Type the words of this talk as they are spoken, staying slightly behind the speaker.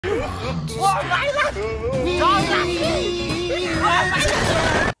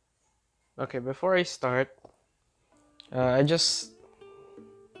Okay, before I start, I just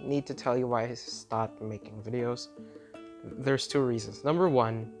need to tell you why I stopped making videos. There's two reasons. Number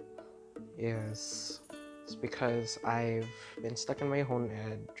one is it's because I've been stuck in my own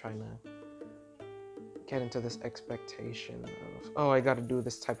head trying to get into this expectation of, oh, I gotta do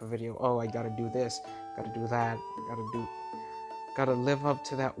this type of video, oh, I gotta do this, gotta do that, gotta live up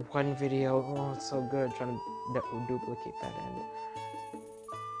to that one video, oh, it's so good, trying to duplicate that, and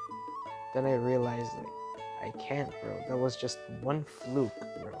then I realized that I can't, bro. That was just one fluke,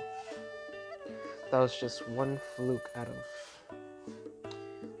 bro. That was just one fluke out of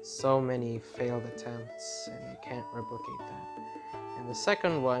so many failed attempts, and you can't replicate that. And the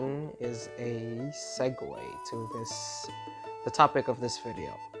second one is a segue to the topic of this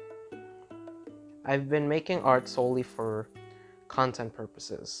video. I've been making art solely for content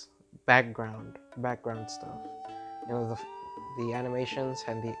purposes, background stuff. You know, the animations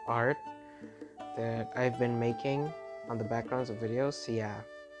and the art that I've been making on the backgrounds of videos, yeah.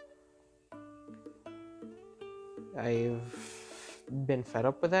 I've been fed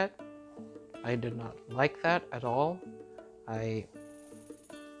up with that. I did not like that at all. It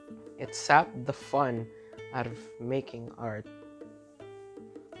sapped the fun out of making art.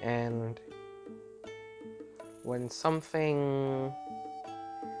 And when something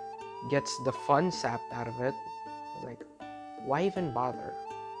gets the fun sapped out of it, it's like, why even bother?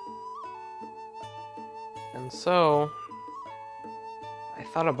 And so I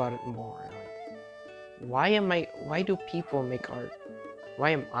thought about it more. Like, why do people make art?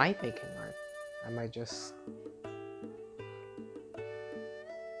 Why am I making art? Am I just...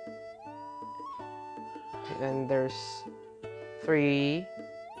 And there's three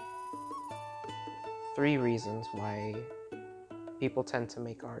reasons why people tend to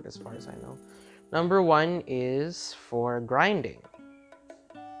make art, as far as I know. Number one is for grinding.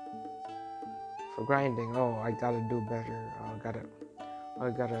 Oh, I gotta do better. I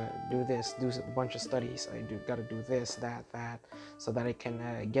gotta do this, do a bunch of studies. Gotta do this, that, so that I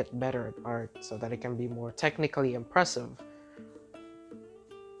can get better at art, so that I can be more technically impressive.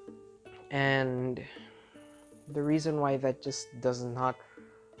 And the reason why that just does not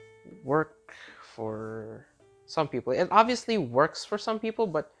work for some people, it obviously works for some people,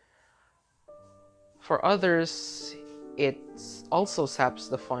 but for others, it also saps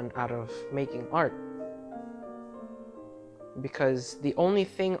the fun out of making art. Because the only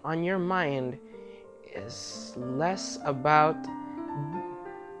thing on your mind is less about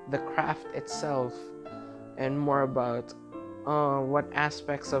the craft itself and more about what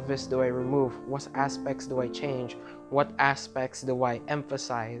aspects of this do I remove, what aspects do I change, what aspects do I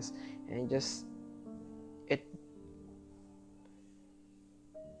emphasize, and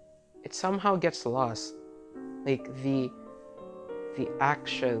it somehow gets lost. Like the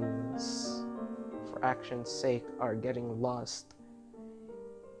actions for action's sake are getting lost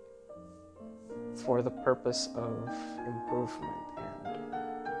for the purpose of improvement,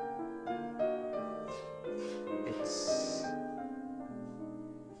 and it's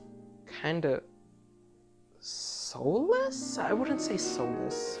kind of soulless? I wouldn't say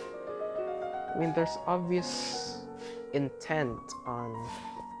soulless. I mean, there's obvious intent on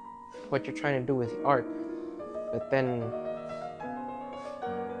what you're trying to do with the art, but then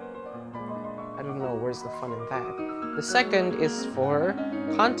I don't know, where's the fun in that? The second is for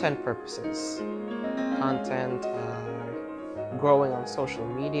content purposes. Content, growing on social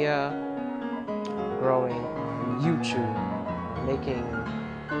media, growing on YouTube, making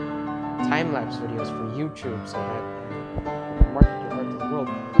time-lapse videos for YouTube so that you can market your art to the world.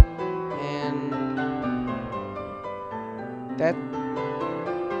 And that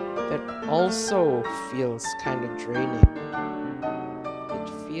also feels kind of draining.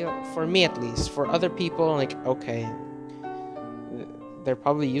 For me at least. For other people, like, okay, they're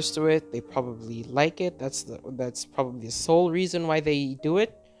probably used to it, they probably like it, that's probably the sole reason why they do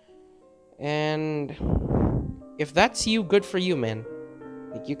it. And if that's you, good for you, man.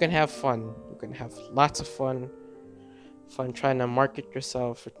 Like, you can have fun, you can have lots of fun trying to market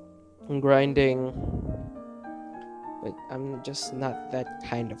yourself and grinding, but I'm just not that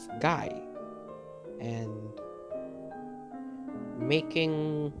kind of guy. And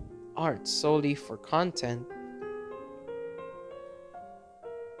making art solely for content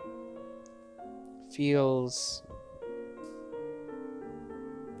feels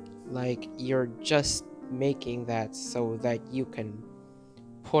like you're just making that so that you can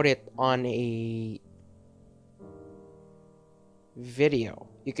put it on a video.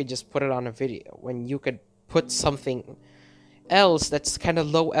 You could just put it on a video when you could put something else that's kind of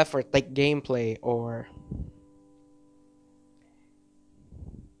low effort, like gameplay or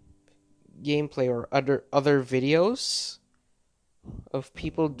other videos of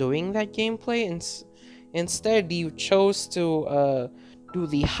people doing that gameplay, and instead you chose to do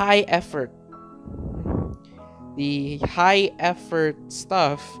the high effort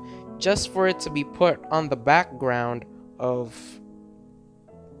stuff just for it to be put on the background of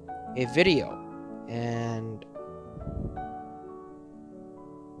a video. And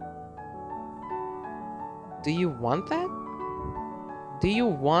do you want that? Do you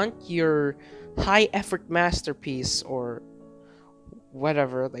want your high effort masterpiece or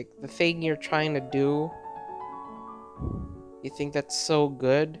whatever, like the thing you're trying to do, you think that's so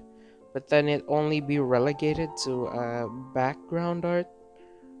good, but then it only be relegated to background art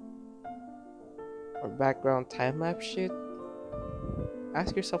or background time-lapse shit?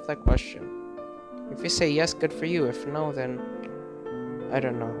 Ask yourself that question. If you say yes, good for you. If no, then I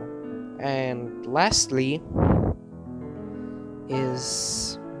don't know. And lastly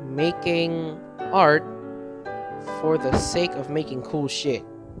is making art for the sake of making cool shit.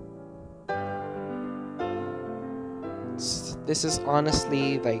 This is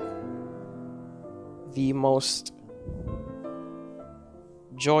honestly like the most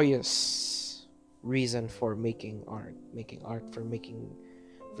joyous reason for making art for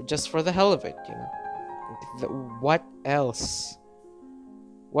just for the hell of it, you know. What else?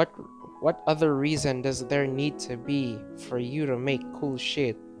 What other reason does there need to be for you to make cool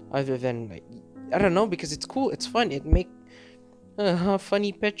shit other than, like, I don't know, because it's cool, it's fun, it make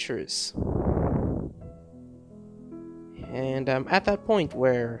funny pictures. And I'm at that point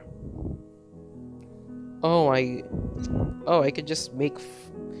where I could just make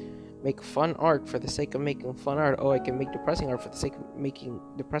fun art for the sake of making fun art. I can make depressing art for the sake of making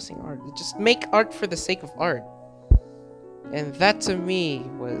depressing art. Just make art for the sake of art. And that to me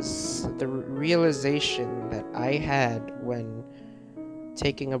was the realization that I had when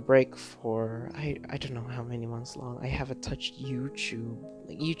taking a break for I don't know how many months long. I haven't touched YouTube.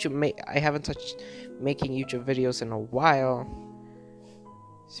 I haven't touched making YouTube videos in a while.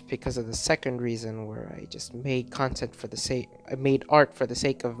 It's because of the second reason, where I just made content for the sake. I made art for the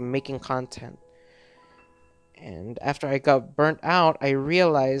sake of making content. And after I got burnt out, I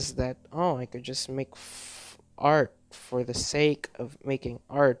realized that I could just make art for the sake of making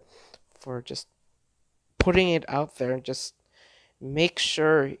art, for just putting it out there, just make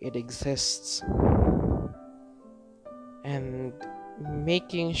sure it exists, and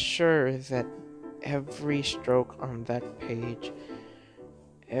making sure that every stroke on that page,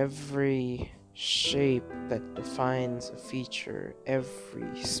 every shape that defines a feature,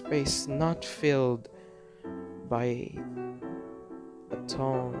 every space not filled by a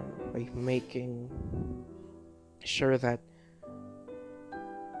tone, by making sure that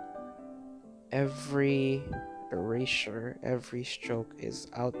every erasure, every stroke is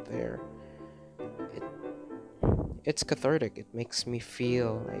out there. It's cathartic. It makes me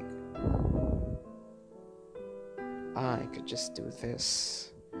feel like I could just do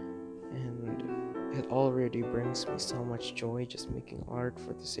this, and it already brings me so much joy just making art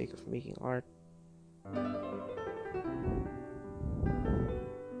for the sake of making art.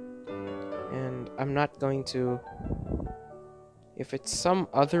 And I'm not going to, if it's some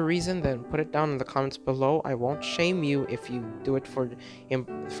other reason, then put it down in the comments below. I won't shame you if you do it for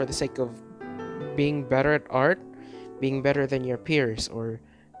the sake of being better at art, being better than your peers, or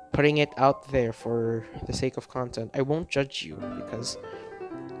putting it out there for the sake of content. I won't judge you, because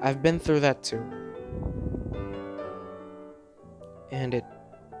I've been through that too. And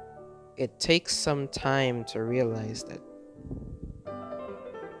it takes some time to realize that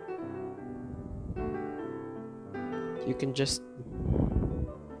you can just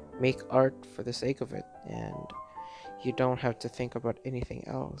make art for the sake of it, and you don't have to think about anything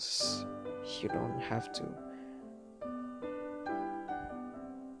else. You don't have to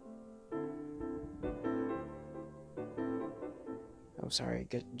sorry,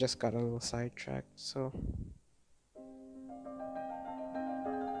 just got a little sidetracked. So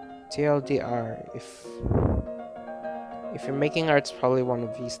TLDR, if you're making art, it's probably one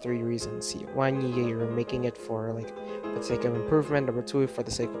of these three reasons. One, you're making it for the sake of improvement. Number two, for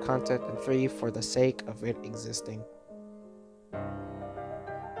the sake of content. And three, for the sake of it existing.